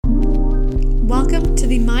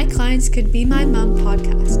the My Clients Could Be My Mom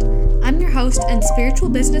podcast. I'm your host and spiritual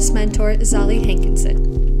business mentor, Zali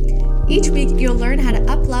Hankinson. Each week, you'll learn how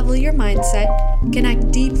to up-level your mindset,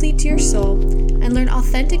 connect deeply to your soul, and learn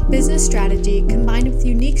authentic business strategy combined with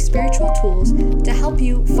unique spiritual tools to help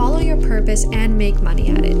you follow your purpose and make money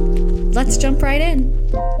at it. Let's jump right in.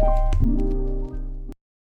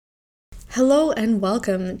 Hello and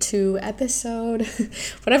welcome to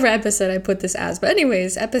whatever episode I put this as, but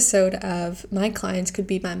anyways, episode of My Clients Could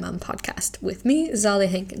Be My Mom podcast with me, Zali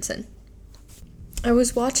Hankinson. I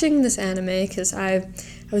was watching this anime because I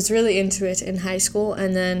was really into it in high school,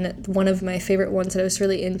 and then one of my favorite ones that I was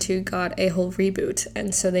really into got a whole reboot,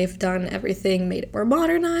 and so they've done everything, made it more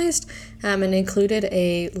modernized, and included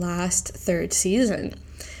a last third season.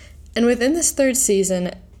 And within this third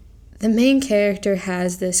season, the main character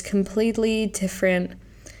has this completely different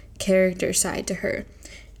character side to her.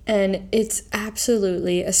 And it's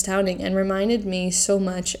absolutely astounding and reminded me so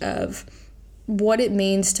much of what it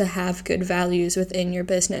means to have good values within your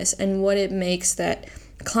business and what it makes that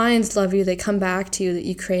clients love you, they come back to you, that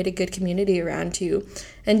you create a good community around you,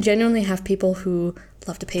 and genuinely have people who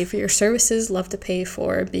love to pay for your services, love to pay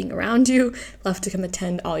for being around you, love to come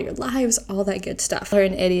attend all your lives, all that good stuff. Her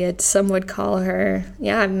an idiot, some would call her,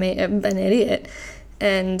 an idiot.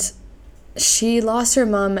 And she lost her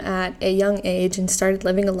mom at a young age and started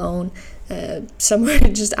living alone somewhere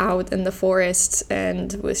just out in the forest,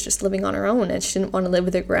 and was just living on her own, and she didn't want to live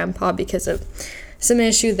with her grandpa because of some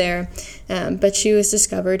issue there. But she was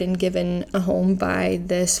discovered and given a home by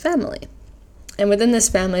this family. And within this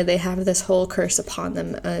family, they have this whole curse upon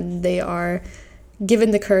them, and they are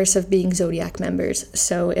given the curse of being zodiac members.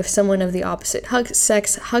 So if someone of the opposite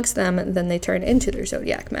sex hugs them, then they turn into their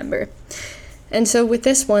zodiac member. And so with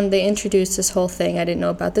this one, they introduced this whole thing I didn't know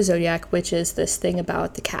about the zodiac, which is this thing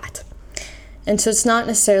about the cat. And so it's not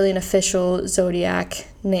necessarily an official zodiac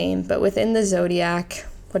name, but within the zodiac,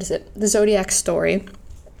 the zodiac story,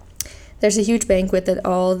 there's a huge banquet that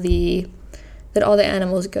all the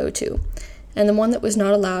animals go to. And the one that was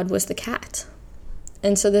not allowed was the cat.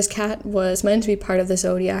 And so this cat was meant to be part of the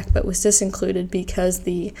zodiac, but was disincluded because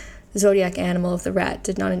the zodiac animal of the rat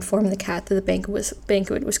did not inform the cat that the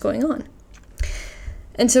banquet was going on.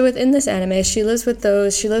 And so within this anime, she lives with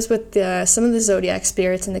some of the zodiac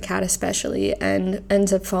spirits, and the cat especially, and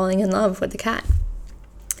ends up falling in love with the cat.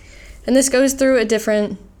 And this goes through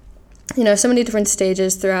so many different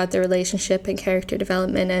stages throughout the relationship and character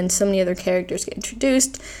development, and so many other characters get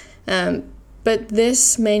introduced. But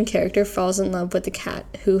this main character falls in love with the cat,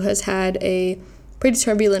 who has had a pretty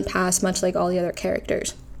turbulent past, much like all the other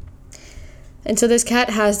characters. And so this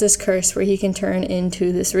cat has this curse where he can turn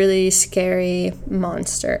into this really scary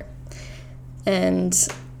monster. And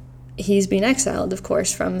he's been exiled, of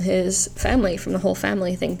course, from his family, from the whole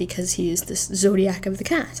family thing, because he's this zodiac of the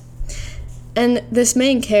cat. And this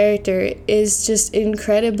main character is just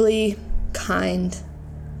incredibly kind.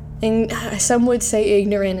 And some would say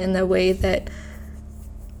ignorant, in the way that,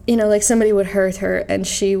 like somebody would hurt her and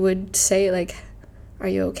she would say, like, are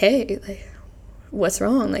you okay? Like, what's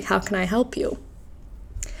wrong? Like, how can I help you?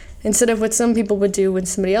 Instead of what some people would do when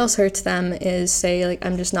somebody else hurts them is say, like,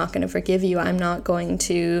 I'm just not going to forgive you. I'm not going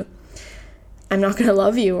to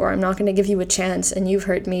love you, or I'm not going to give you a chance, and you've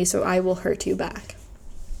hurt me, so I will hurt you back.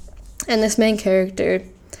 And this main character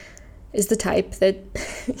is the type that,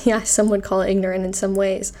 some would call ignorant in some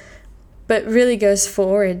ways, but really goes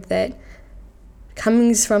forward that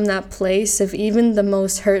comes from that place of even the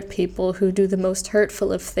most hurt people who do the most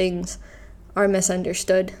hurtful of things are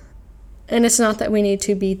misunderstood. And it's not that we need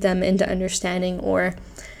to beat them into understanding or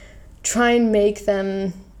try and make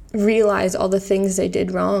them realize all the things they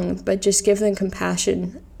did wrong, but just give them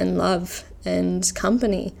compassion and love and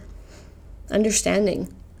company,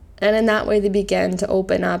 understanding. And in that way, they began to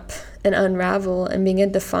open up and unravel and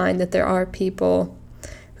begin to find that there are people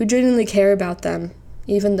who genuinely care about them,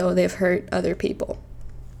 even though they've hurt other people.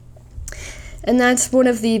 And that's one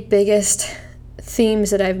of the biggest themes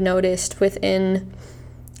that I've noticed within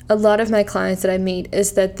a lot of my clients that I meet,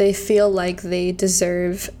 is that they feel like they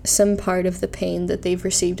deserve some part of the pain that they've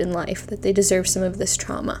received in life, that they deserve some of this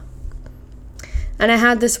trauma. And I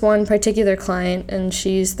had this one particular client, and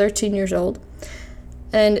she's 13 years old.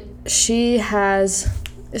 And she has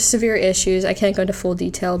severe issues. I can't go into full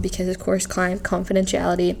detail because, of course, client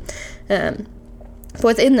confidentiality. But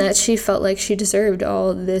within that, she felt like she deserved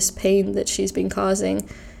all this pain that she's been causing.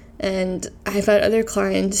 And I've had other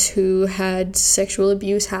clients who had sexual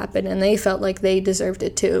abuse happen, and they felt like they deserved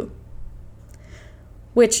it too.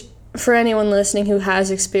 Which, for anyone listening who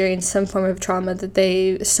has experienced some form of trauma that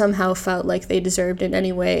they somehow felt like they deserved in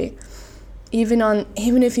any way, even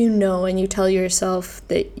if you know and you tell yourself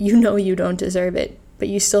that you know you don't deserve it, but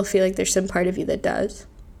you still feel like there's some part of you that does.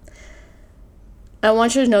 I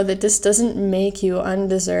want you to know that this doesn't make you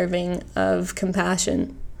undeserving of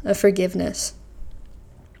compassion, of forgiveness.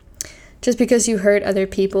 Just because you hurt other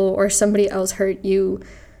people or somebody else hurt you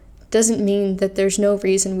doesn't mean that there's no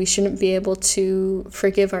reason we shouldn't be able to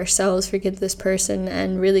forgive ourselves, forgive this person,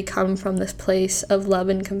 and really come from this place of love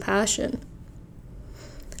and compassion.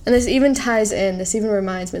 And this even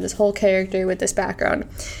reminds me, this whole character with this background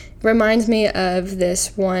reminds me of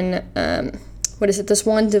this one, this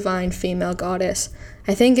one divine female goddess.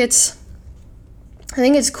 I think it's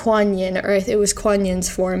Kuan Yin, or it was Kuan Yin's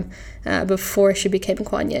form before she became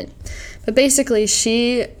Kuan Yin. But basically,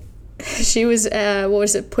 she was,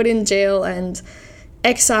 put in jail and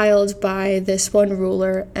exiled by this one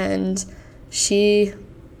ruler, and she,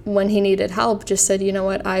 when he needed help, just said, you know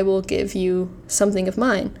what, I will give you something of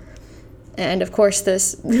mine. And of course,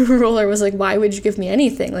 this ruler was like, why would you give me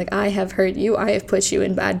anything? Like, I have hurt you, I have put you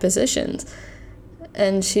in bad positions.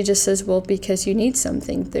 And she just says, well, because you need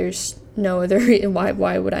something. There's no other reason.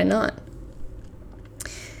 Why would I not?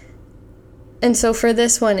 And so for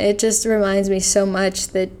this one, it just reminds me so much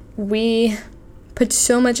that we put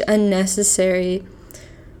so much unnecessary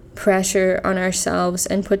pressure on ourselves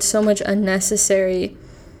and put so much unnecessary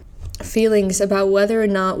feelings about whether or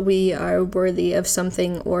not we are worthy of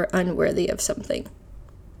something or unworthy of something.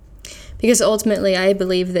 Because ultimately, I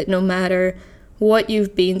believe that no matter what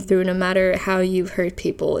you've been through, no matter how you've hurt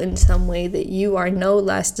people in some way, that you are no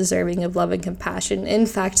less deserving of love and compassion. In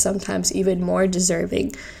fact, sometimes even more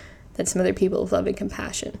deserving than some other people of love and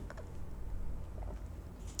compassion.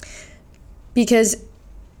 Because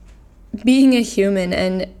being a human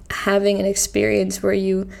and having an experience where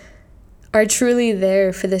you are truly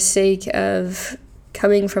there for the sake of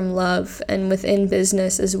coming from love, and within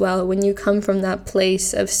business as well, when you come from that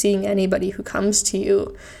place of seeing anybody who comes to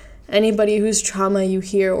you, anybody whose trauma you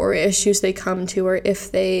hear or issues they come to, or if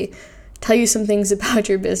they tell you some things about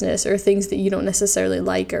your business or things that you don't necessarily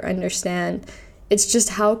like or understand, it's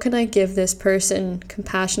just, how can I give this person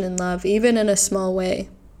compassion and love, even in a small way?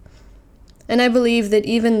 And I believe that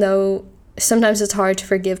even though sometimes it's hard to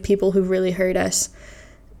forgive people who really hurt us,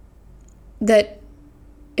 that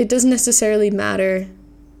it doesn't necessarily matter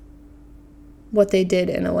what they did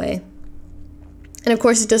in a way. And of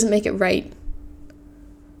course, it doesn't make it right.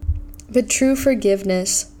 But true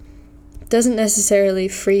forgiveness doesn't necessarily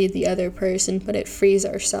free the other person, but it frees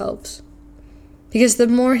ourselves. Because the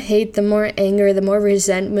more hate, the more anger, the more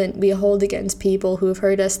resentment we hold against people who have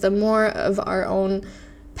hurt us, the more of our own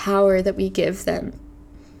power that we give them.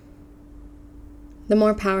 The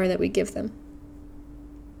more power that we give them.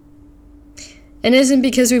 And it isn't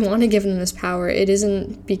because we want to give them this power. It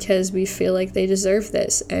isn't because we feel like they deserve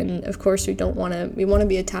this. And of course we want to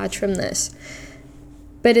be attached from this.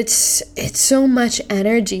 But it's so much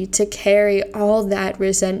energy to carry all that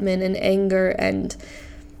resentment and anger and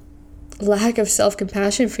lack of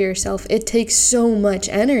self-compassion for yourself. It takes so much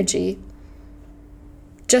energy.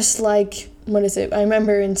 Just like, I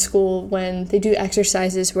remember in school when they do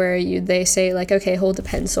exercises where they say like, okay, hold a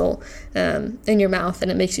pencil in your mouth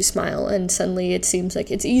and it makes you smile, and suddenly it seems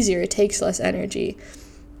like it's easier, it takes less energy,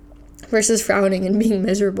 versus frowning and being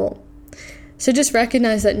miserable. So just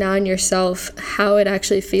recognize that now in yourself, how it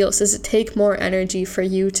actually feels. Does it take more energy for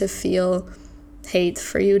you to feel hate,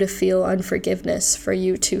 for you to feel unforgiveness, for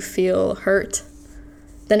you to feel hurt,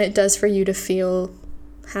 than it does for you to feel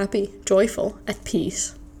happy, joyful, at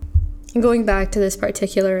peace? And going back to this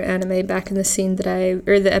particular anime, back in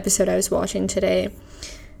the episode I was watching today,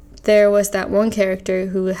 there was that one character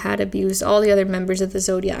who had abused all the other members of the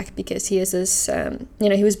Zodiac because he is this,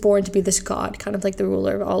 he was born to be this god, kind of like the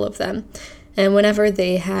ruler of all of them. And whenever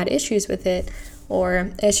they had issues with it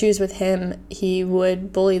or issues with him, he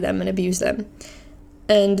would bully them and abuse them.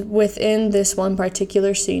 And within this one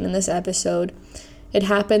particular scene in this episode, it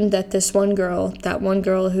happened that that one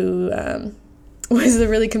girl who was the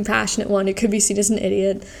really compassionate one, who could be seen as an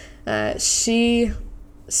idiot, she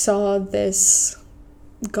saw this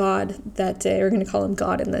god that day. We're going to call him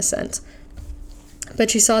God in this sense.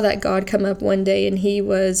 But she saw that god come up one day, and it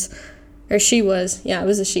was a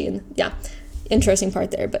she. Interesting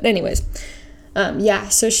part there. But anyways,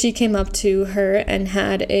 so she came up to her and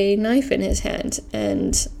had a knife in his hand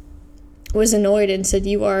and was annoyed and said,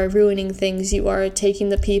 you are ruining things. You are taking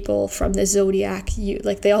the people from the Zodiac.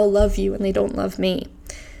 They all love you and they don't love me.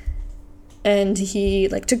 And he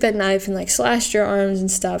took that knife and slashed your arms and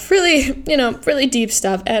stuff. Really, really deep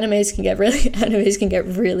stuff. Animes can get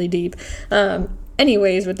really deep.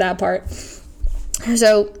 Anyways, with that part.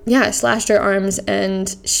 So, yeah, slashed her arms,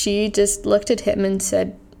 and she just looked at him and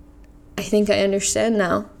said, I think I understand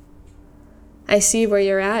now. I see where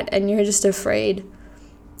you're at, and you're just afraid.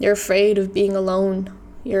 You're afraid of being alone.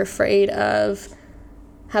 You're afraid of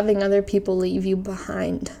having other people leave you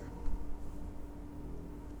behind.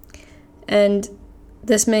 And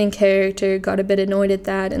this main character got a bit annoyed at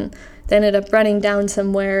that, and they ended up running down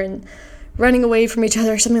somewhere and running away from each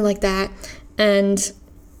other or something like that. And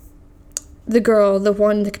the girl, the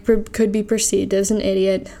one that could be perceived as an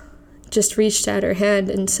idiot, just reached out her hand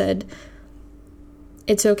and said,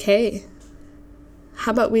 it's okay.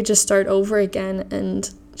 How about we just start over again and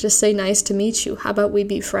just say nice to meet you? How about we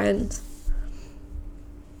be friends?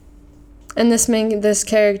 And this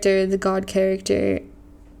character, the God character,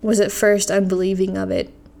 was at first unbelieving of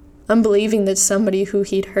it. Unbelieving that somebody who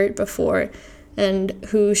he'd hurt before and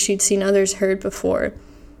who she'd seen others hurt before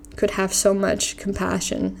could have so much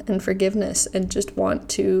compassion and forgiveness and just want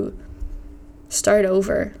to start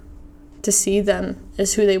over, to see them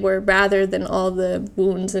as who they were rather than all the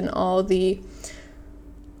wounds and all the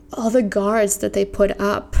guards that they put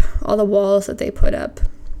up, all the walls that they put up.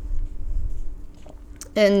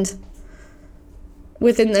 And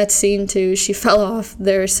within that scene too, she fell off.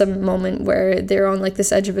 There's some moment where they're on like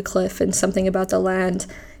this edge of a cliff and something about the land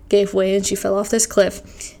gave way and she fell off this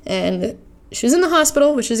cliff. And she was in the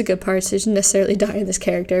hospital, which is a good part, so she didn't necessarily die in this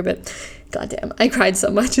character, but goddamn, I cried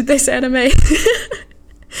so much at this anime.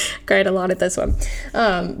 Cried a lot at this one.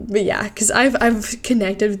 But yeah, because I've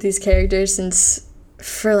connected with these characters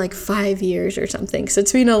for like 5 years or something, so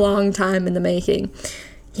it's been a long time in the making.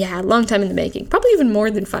 Yeah, a long time in the making. Probably even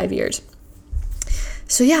more than 5 years.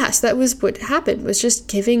 So yeah, so that was what happened, was just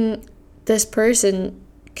giving this person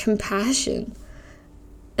compassion.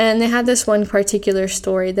 And they had this one particular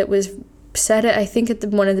story that was said, I think, at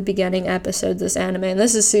one of the beginning episodes of this anime, and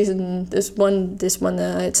this is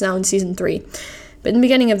it's now in season 3. But in the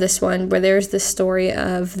beginning of this one, where there's this story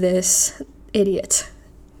of this idiot.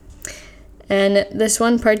 And this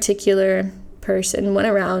one particular person went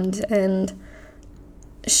around and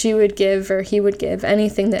he would give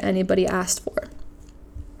anything that anybody asked for.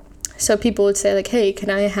 So people would say, like, hey, can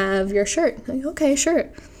I have your shirt? Like, okay, sure.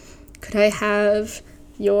 Could I have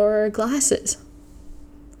your glasses?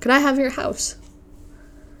 Could I have your house?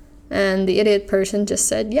 And the idiot person just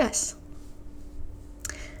said yes.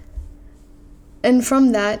 And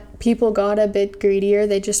from that, people got a bit greedier.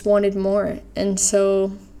 They just wanted more. And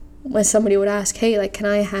so when somebody would ask, hey, like, can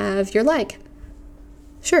I have your leg?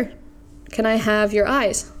 Sure. Can I have your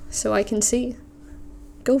eyes so I can see?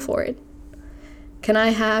 Go for it. Can I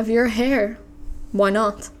have your hair? Why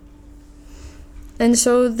not? And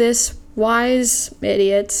so this wise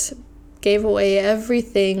idiot gave away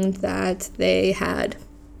everything that they had.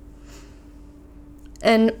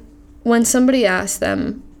 And when somebody asked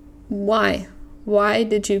them, why? Why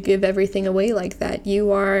did you give everything away like that?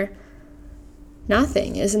 You are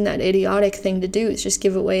nothing. Isn't that idiotic thing to do? Is just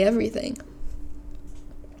give away everything.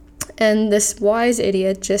 And this wise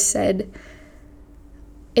idiot just said,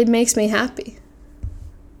 it makes me happy.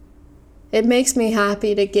 It makes me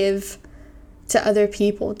happy to give to other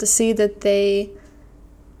people, to see that they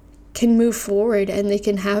can move forward and they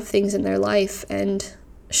can have things in their life. And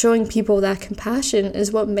showing people that compassion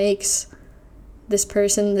is what makes this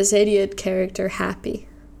person, this idiot character, happy.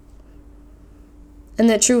 And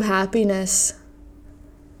that true happiness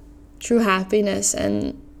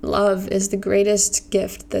and love is the greatest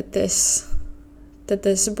gift that this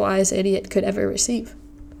wise idiot could ever receive.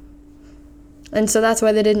 And so that's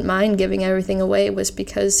why they didn't mind giving everything away, was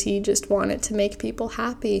because he just wanted to make people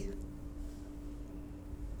happy.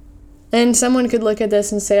 And someone could look at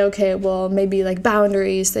this and say, okay, well, maybe like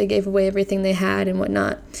boundaries, they gave away everything they had and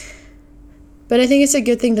whatnot. But I think it's a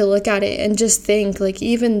good thing to look at it and just think, like,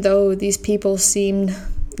 even though these people seemed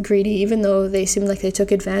greedy, even though they seemed like they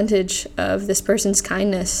took advantage of this person's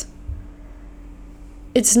kindness,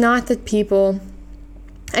 it's not that people...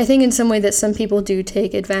 I think in some way that some people do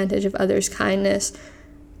take advantage of others' kindness,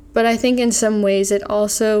 but I think in some ways it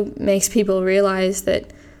also makes people realize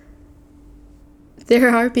that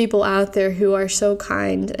there are people out there who are so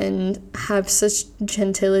kind and have such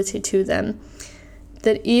gentility to them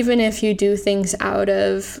that even if you do things out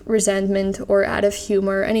of resentment or out of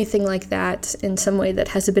humor or anything like that, in some way that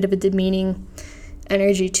has a bit of a demeaning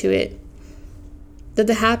energy to it, that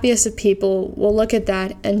the happiest of people will look at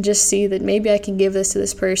that and just see that maybe I can give this to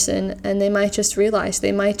this person, and they might just realize,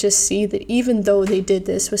 they might just see that even though they did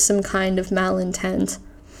this with some kind of malintent,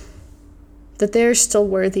 that they're still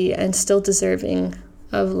worthy and still deserving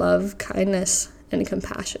of love, kindness, and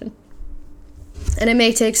compassion. And it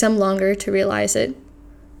may take some longer to realize it,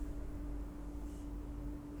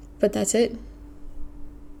 but that's it.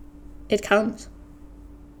 It comes.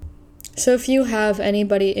 So if you have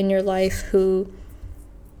anybody in your life who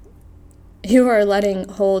you are letting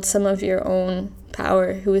hold some of your own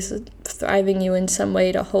power, who is thriving you in some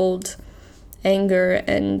way to hold anger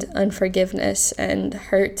and unforgiveness and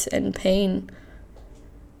hurt and pain,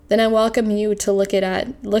 then I welcome you to look at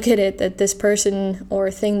it that this person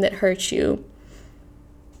or thing that hurts you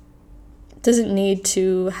doesn't need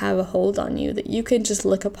to have a hold on you, that you can just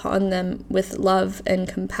look upon them with love and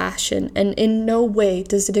compassion. And in no way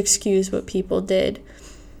does it excuse what people did,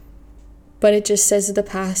 but it just says that the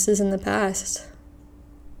past is in the past.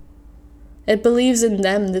 It believes in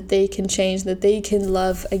them that they can change, that they can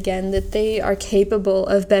love again, that they are capable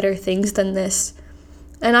of better things than this.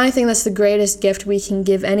 And I think that's the greatest gift we can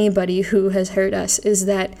give anybody who has hurt us, is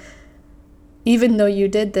that even though you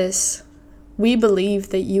did this, we believe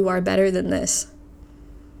that you are better than this.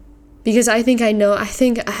 Because I think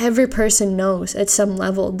every person knows at some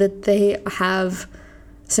level that they have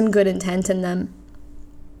some good intent in them.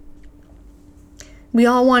 We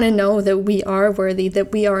all want to know that we are worthy,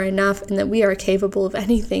 that we are enough, and that we are capable of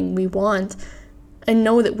anything we want, and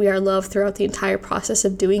know that we are loved throughout the entire process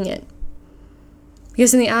of doing it.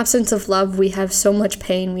 Because in the absence of love, we have so much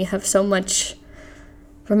pain, we have so much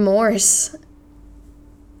remorse.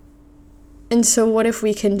 And so what if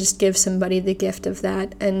we can just give somebody the gift of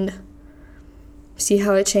that and see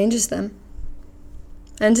how it changes them?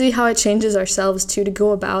 And see how it changes ourselves too, to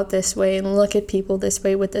go about this way and look at people this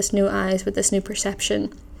way, with this new eyes, with this new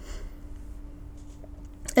perception.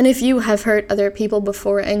 And if you have hurt other people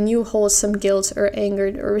before and you hold some guilt or anger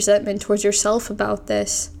or resentment towards yourself about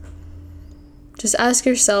this, just ask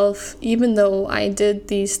yourself, even though I did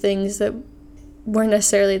these things that weren't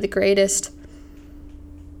necessarily the greatest,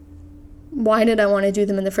 why did I want to do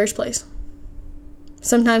them in the first place?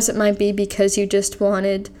 Sometimes it might be because you just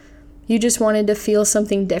wanted to feel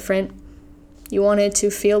something different. You wanted to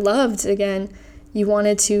feel loved again. You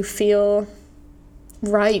wanted to feel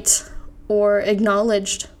right or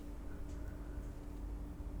acknowledged.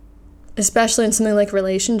 Especially in something like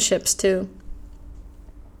relationships too.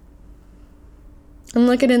 And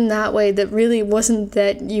look at it in that way, that really wasn't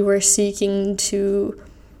that you were seeking to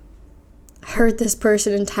hurt this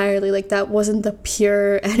person entirely. Like, that wasn't the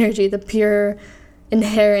pure energy, the pure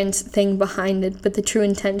inherent thing behind it, but the true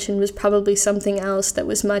intention was probably something else that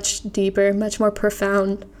was much deeper, much more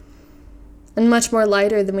profound, and much more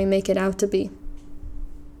lighter than we make it out to be.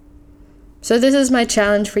 So this is my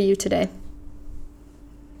challenge for you today.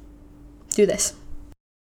 Do this.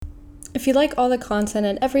 If you like all the content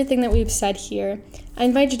and everything that we've said here, I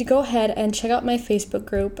invite you to go ahead and check out my Facebook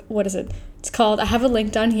group. What is it? It's called, I have a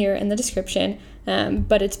link down here in the description,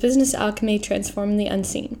 but it's Business Alchemy Transforming the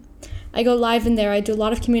Unseen. I go live in there. I do a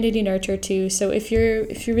lot of community nurture too. So if you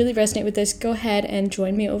really resonate with this, go ahead and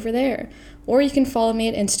join me over there. Or you can follow me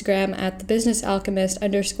at Instagram at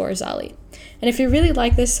thebusinessalchemist_Zali. And if you really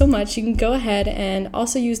like this so much, you can go ahead and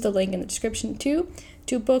also use the link in the description too,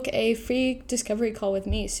 to book a free discovery call with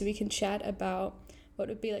me so we can chat about what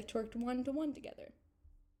it would be like to work one-to-one together.